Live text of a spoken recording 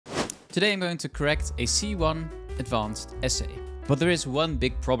Today I'm going to correct a C1 advanced essay. But there is one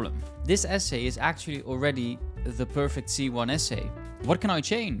big problem. This essay is actually already the perfect C1 essay. What can I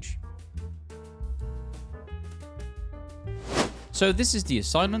change? So this is the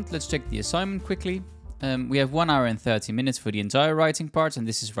assignment. Let's check the assignment quickly. We have 1 hour and 30 minutes for the entire writing part, and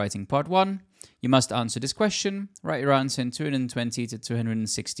this is writing part 1. You must answer this question. Write your answer in 220 to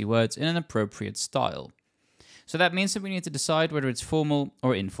 260 words in an appropriate style. So that means that we need to decide whether it's formal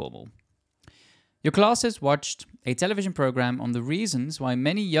or informal. Your class has watched a television program on the reasons why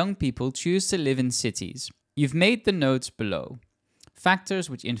many young people choose to live in cities. You've made the notes below. Factors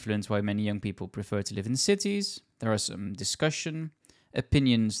which influence why many young people prefer to live in cities. There are some discussion,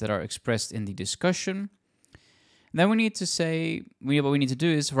 opinions that are expressed in the discussion. Then we need to say, what we need to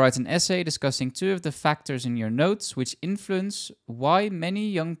do is write an essay discussing 2 of the factors in your notes which influence why many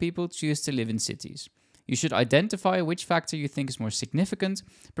young people choose to live in cities. You should identify which factor you think is more significant,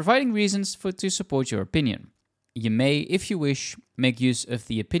 providing reasons to support your opinion. You may, if you wish, make use of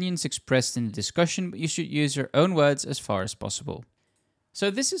the opinions expressed in the discussion, but you should use your own words as far as possible.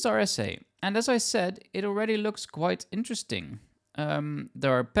 So this is our essay, and as I said, it already looks quite interesting.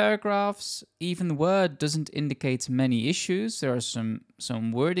 There are paragraphs, even Word doesn't indicate many issues. There are some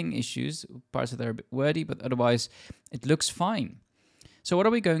wording issues, parts that are a bit wordy, but otherwise it looks fine. So what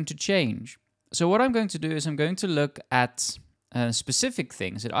are we going to change? So what I'm going to do is I'm going to look at specific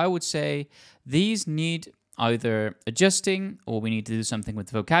things that I would say these need either adjusting or we need to do something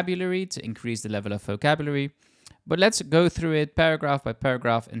with vocabulary to increase the level of vocabulary. But let's go through it paragraph by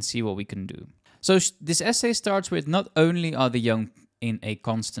paragraph and see what we can do. So this essay starts with not only are the young in a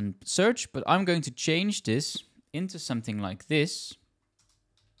constant search, but I'm going to change this into something like this.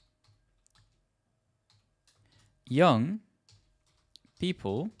 Young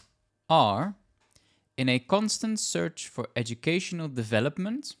people are in a constant search for educational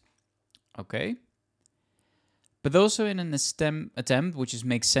development. Okay. But also in an attempt, which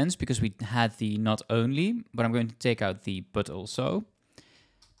makes sense because we had the not only, but I'm going to take out the but also.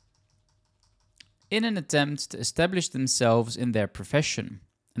 In an attempt to establish themselves in their profession.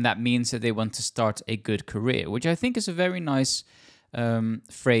 And that means that they want to start a good career, which I think is a very nice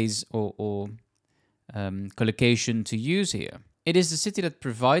phrase or collocation to use here. It is the city that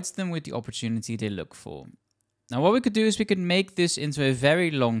provides them with the opportunity they look for. Now what we could do is we could make this into a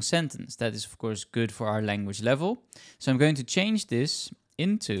very long sentence. That is of course good for our language level. So I'm going to change this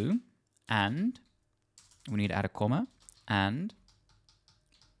into and, we need to add a comma, and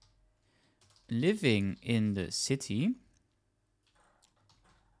living in the city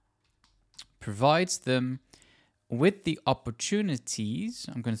provides them with the opportunities,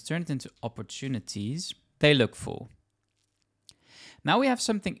 I'm going to turn it into opportunities, they look for. Now we have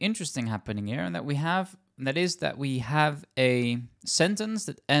something interesting happening here, and that is that we have a sentence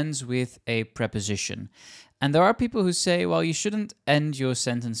that ends with a preposition. And there are people who say, well, you shouldn't end your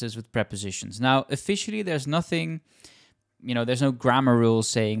sentences with prepositions. Now, officially, there's nothing, there's no grammar rule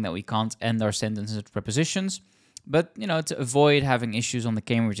saying that we can't end our sentences with prepositions. But, to avoid having issues on the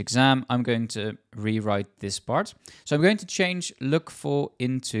Cambridge exam, I'm going to rewrite this part. So I'm going to change look for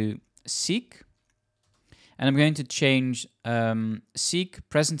into seek. And I'm going to change seek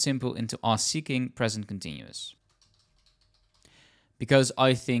present simple into are seeking present continuous. Because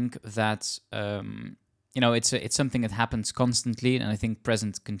I think that, it's something that happens constantly, and I think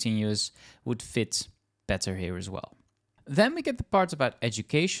present continuous would fit better here as well. Then we get the part about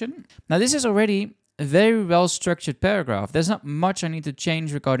education. Now this is already a very well structured paragraph. There's not much I need to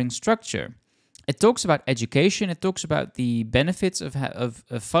change regarding structure. It talks about education, it talks about the benefits of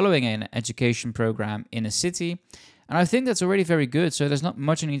following an education program in a city, and I think that's already very good, so there's not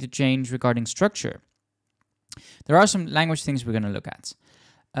much I need to change regarding structure. There are some language things we're going to look at.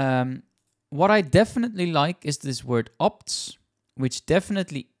 What I definitely like is this word opts, which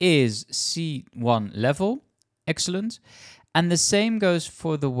definitely is C1 level, excellent, and the same goes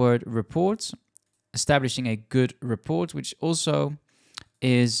for the word report, establishing a good report, which also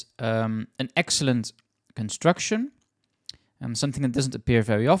is an excellent construction, something that doesn't appear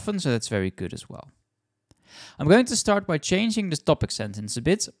very often, so that's very good as well. I'm going to start by changing the topic sentence a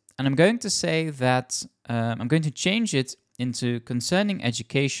bit, and I'm going to say that I'm going to change it into concerning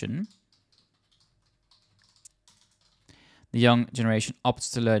education. The young generation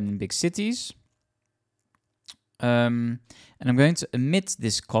opts to learn in big cities. And I'm going to omit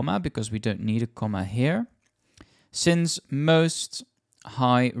this comma because we don't need a comma here, since most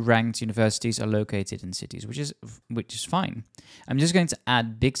high-ranked universities are located in cities, which is fine. I'm just going to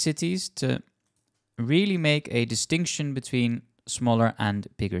add big cities to really make a distinction between smaller and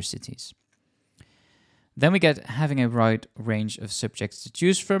bigger cities. Then we get having a wide range of subjects to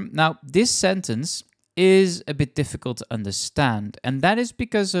choose from. Now, this sentence is a bit difficult to understand, and that is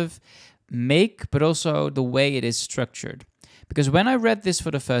because of make, but also the way it is structured. Because when I read this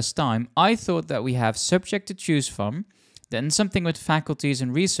for the first time, I thought that we have subject to choose from, then something with faculties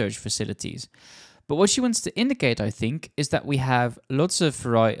and research facilities. But what she wants to indicate, I think, is that we have lots of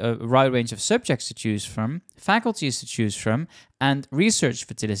wide range of subjects to choose from, faculties to choose from, and research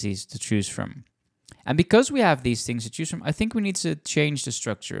facilities to choose from. And because we have these things to choose from, I think we need to change the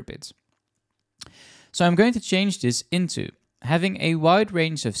structure a bit. So I'm going to change this into having a wide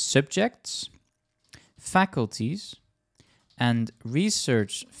range of subjects, faculties, and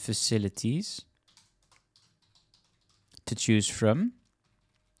research facilities to choose from.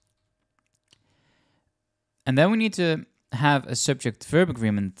 And then we need to have a subject-verb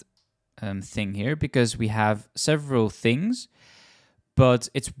agreement thing here, because we have several things, but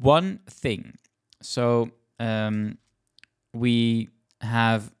it's one thing. So we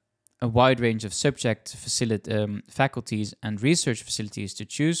have a wide range of subject faculties and research facilities to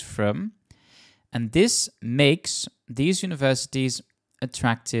choose from, and this makes these universities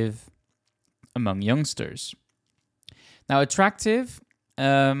attractive among youngsters. Now, attractive,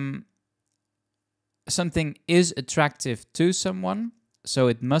 something is attractive to someone, so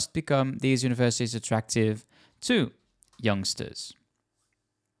it must become these universities attractive to youngsters,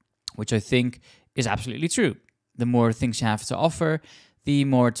 which I think is absolutely true. The more things you have to offer, the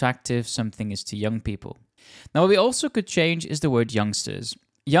more attractive something is to young people. Now, what we also could change is the word youngsters.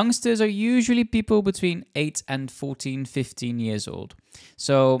 Youngsters are usually people between 8 and 14, 15 years old.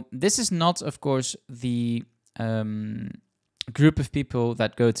 So this is not, of course, the group of people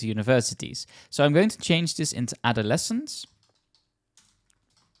that go to universities. So I'm going to change this into adolescents.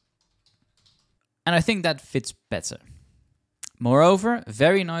 And I think that fits better. Moreover,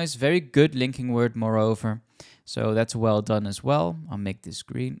 very nice, very good linking word, moreover. So that's well done as well. I'll make this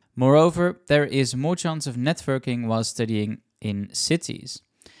green. Moreover, there is more chance of networking while studying in cities.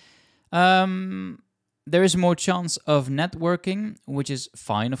 There is more chance of networking, which is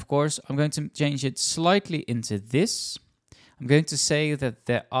fine, of course. I'm going to change it slightly into this. I'm going to say that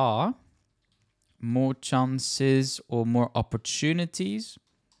there are more chances or more opportunities,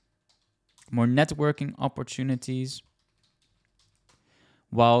 more networking opportunities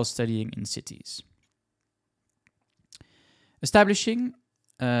while studying in cities. Establishing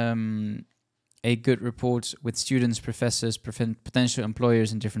a good rapport with students, professors, potential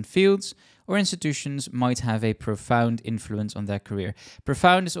employers in different fields or institutions might have a profound influence on their career.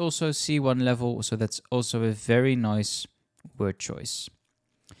 Profound is also C1 level, so that's also a very nice word choice.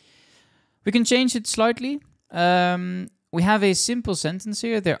 We can change it slightly. We have a simple sentence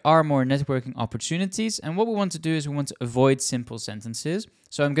here. There are more networking opportunities. And what we want to do is we want to avoid simple sentences.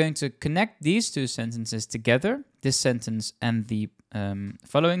 So I'm going to connect these two sentences together, this sentence and the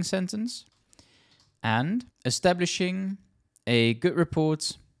following sentence. And establishing a good rapport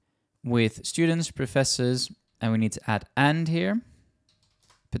with students, professors, and we need to add and here.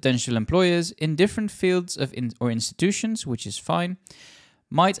 Potential employers in different fields of or institutions, which is fine,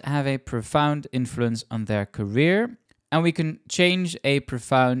 might have a profound influence on their career. And we can change a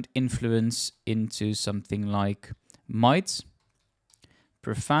profound influence into something like might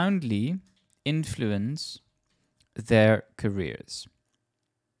profoundly influence their careers,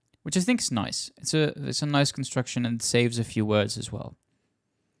 which I think is nice. It's a nice construction and it saves a few words as well.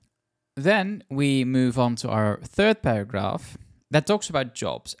 Then we move on to our third paragraph that talks about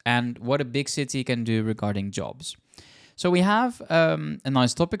jobs and what a big city can do regarding jobs. So we have a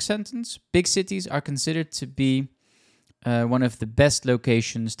nice topic sentence. Big cities are considered to be one of the best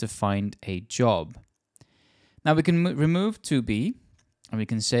locations to find a job. Now we can remove to be, and we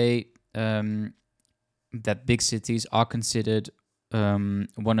can say that big cities are considered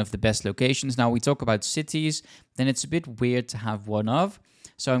one of the best locations. Now we talk about cities, then it's a bit weird to have one of,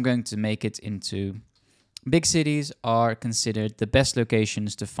 so I'm going to make it into big cities are considered the best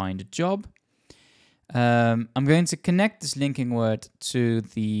locations to find a job. I'm going to connect this linking word to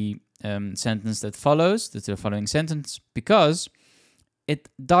the sentence that follows, to the following sentence, because it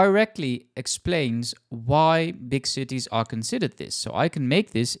directly explains why big cities are considered this. So I can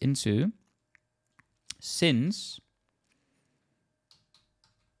make this into since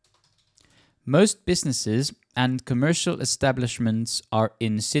most businesses and commercial establishments are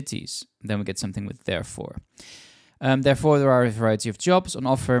in cities. Then we get something with therefore. Therefore, there are a variety of jobs on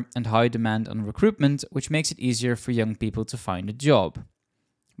offer and high demand on recruitment, which makes it easier for young people to find a job,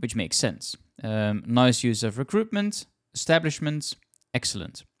 which makes sense. Nice use of recruitment, establishments,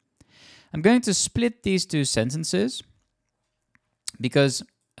 excellent. I'm going to split these two sentences because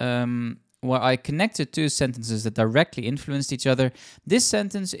where I connected two sentences that directly influenced each other, this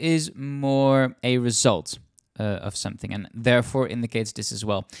sentence is more a result of something, and therefore indicates this as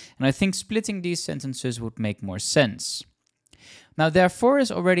well. And I think splitting these sentences would make more sense. Now, therefore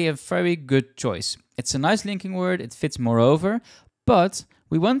is already a very good choice. It's a nice linking word, it fits moreover, but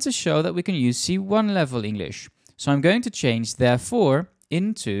we want to show that we can use C1 level English. So I'm going to change therefore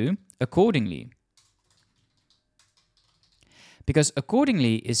into accordingly. Because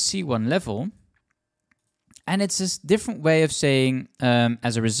accordingly is C1 level, and it's a different way of saying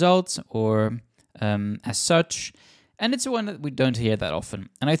as a result or as such, and it's one that we don't hear that often,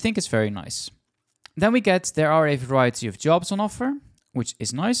 and I think it's very nice. Then we get there are a variety of jobs on offer, which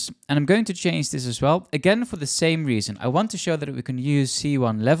is nice, and I'm going to change this as well, again for the same reason. I want to show that we can use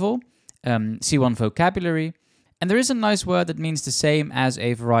C1 level, C1 vocabulary, and there is a nice word that means the same as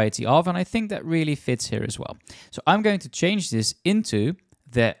a variety of, and I think that really fits here as well. So I'm going to change this into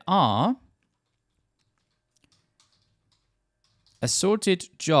there are assorted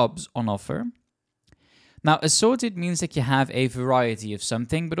jobs on offer. Now, assorted means that you have a variety of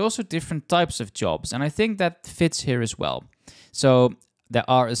something, but also different types of jobs, and I think that fits here as well. So there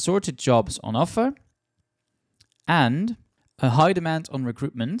are assorted jobs on offer and a high demand on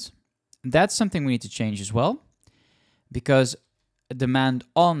recruitment. That's something we need to change as well, because demand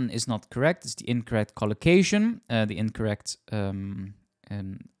on is not correct. It's the incorrect collocation. The incorrect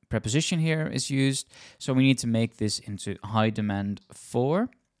preposition here is used. So we need to make this into high demand for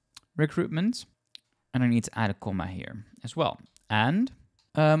recruitment. And I need to add a comma here as well. And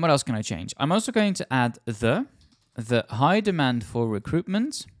what else can I change? I'm also going to add the high demand for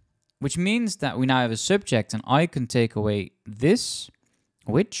recruitment, which means that we now have a subject and I can take away this,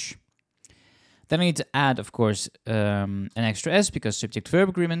 which. Then I need to add, of course, an extra S because subject-verb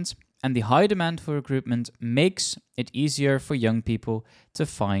agreement. And the high demand for recruitment makes it easier for young people to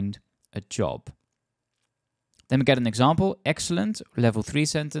find a job. Then we get an example, excellent, level 3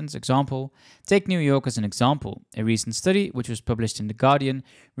 sentence, example. Take New York as an example. A recent study, which was published in The Guardian,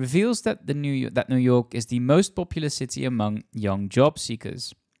 reveals that New York is the most populous city among young job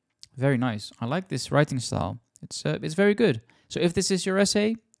seekers. Very nice. I like this writing style. It's very good. So if this is your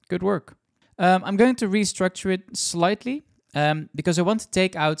essay, good work. I'm going to restructure it slightly because I want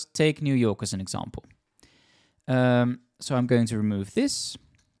to take New York as an example. So I'm going to remove this.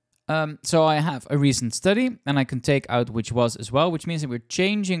 So I have a recent study, and I can take out which was as well, which means that we're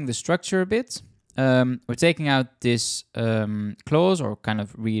changing the structure a bit. We're taking out this clause, or kind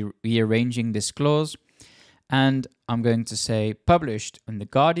of rearranging this clause. And I'm going to say published in The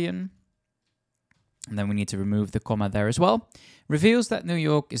Guardian. And then we need to remove the comma there as well. Reveals that New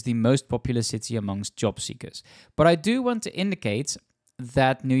York is the most populous city amongst job seekers. But I do want to indicate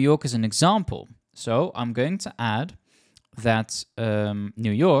that New York is an example. So I'm going to add that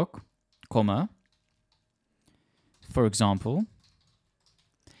New York, comma, for example,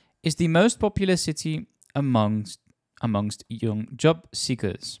 is the most popular city amongst young job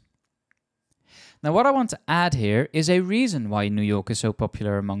seekers. Now, what I want to add here is a reason why New York is so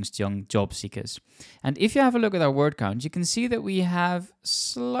popular amongst young job seekers. And if you have a look at our word count, you can see that we're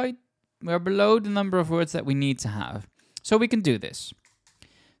below the number of words that we need to have. So we can do this.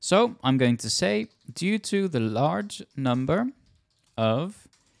 So I'm going to say, due to the large number of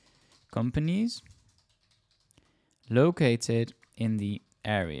companies located in the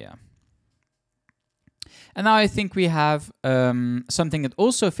area. And now I think we have something that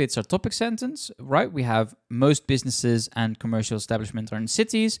also fits our topic sentence, right? We have most businesses and commercial establishments are in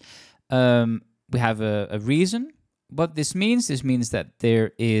cities. We have a reason. What this means that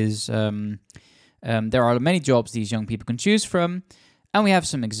there are many jobs these young people can choose from. And we have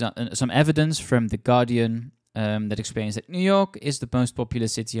some evidence from The Guardian that explains that New York is the most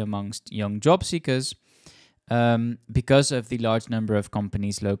populous city amongst young job seekers because of the large number of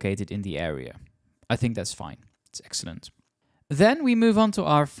companies located in the area. I think that's fine. It's excellent. Then we move on to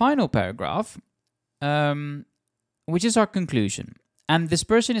our final paragraph, which is our conclusion. And this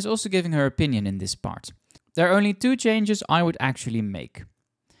person is also giving her opinion in this part. There are only 2 changes I would actually make.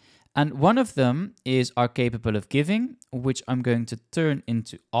 And one of them is are capable of giving, which I'm going to turn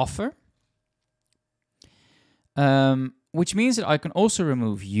into offer. Which means that I can also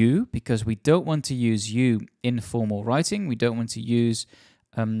remove you, because we don't want to use you in formal writing. We don't want to use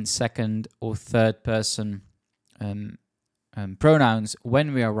second or third person pronouns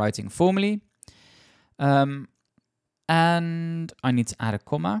when we are writing formally. And I need to add a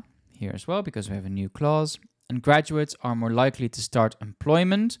comma here as well, because we have a new clause. And graduates are more likely to start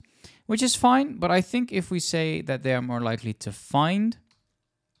employment, which is fine. But I think if we say that they are more likely to find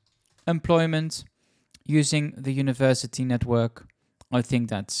employment using the university network, I think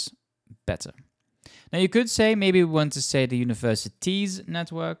that's better. Now you could say, maybe we want to say the universities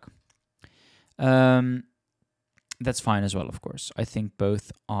network. That's fine as well, of course. I think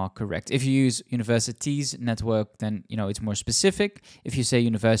both are correct. If you use universities network, then it's more specific. If you say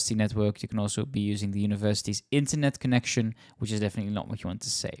university network, you can also be using the university's internet connection, which is definitely not what you want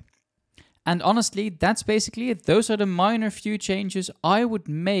to say. And honestly, that's basically it. Those are the minor few changes I would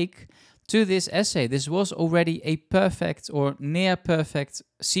make to this essay. This was already a perfect or near perfect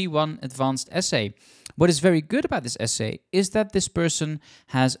C1 advanced essay. What is very good about this essay is that this person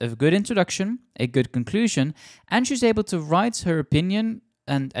has a good introduction, a good conclusion, and she's able to write her opinion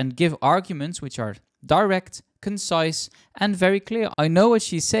and give arguments which are direct, concise, and very clear. I know what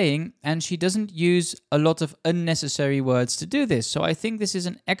she's saying, and she doesn't use a lot of unnecessary words to do this. So I think this is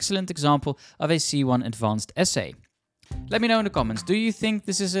an excellent example of a C1 advanced essay. Let me know in the comments, do you think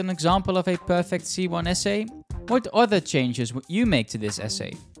this is an example of a perfect C1 essay? What other changes would you make to this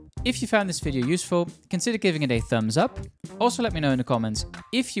essay? If you found this video useful, consider giving it a thumbs up. Also let me know in the comments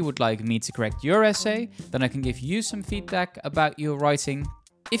if you would like me to correct your essay, then I can give you some feedback about your writing.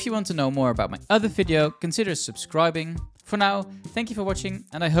 If you want to know more about my other video, consider subscribing. For now, thank you for watching,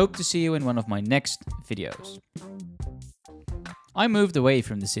 and I hope to see you in one of my next videos. I moved away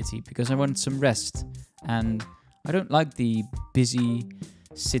from the city because I wanted some rest, and I don't like the busy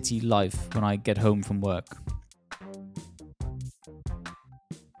city life when I get home from work.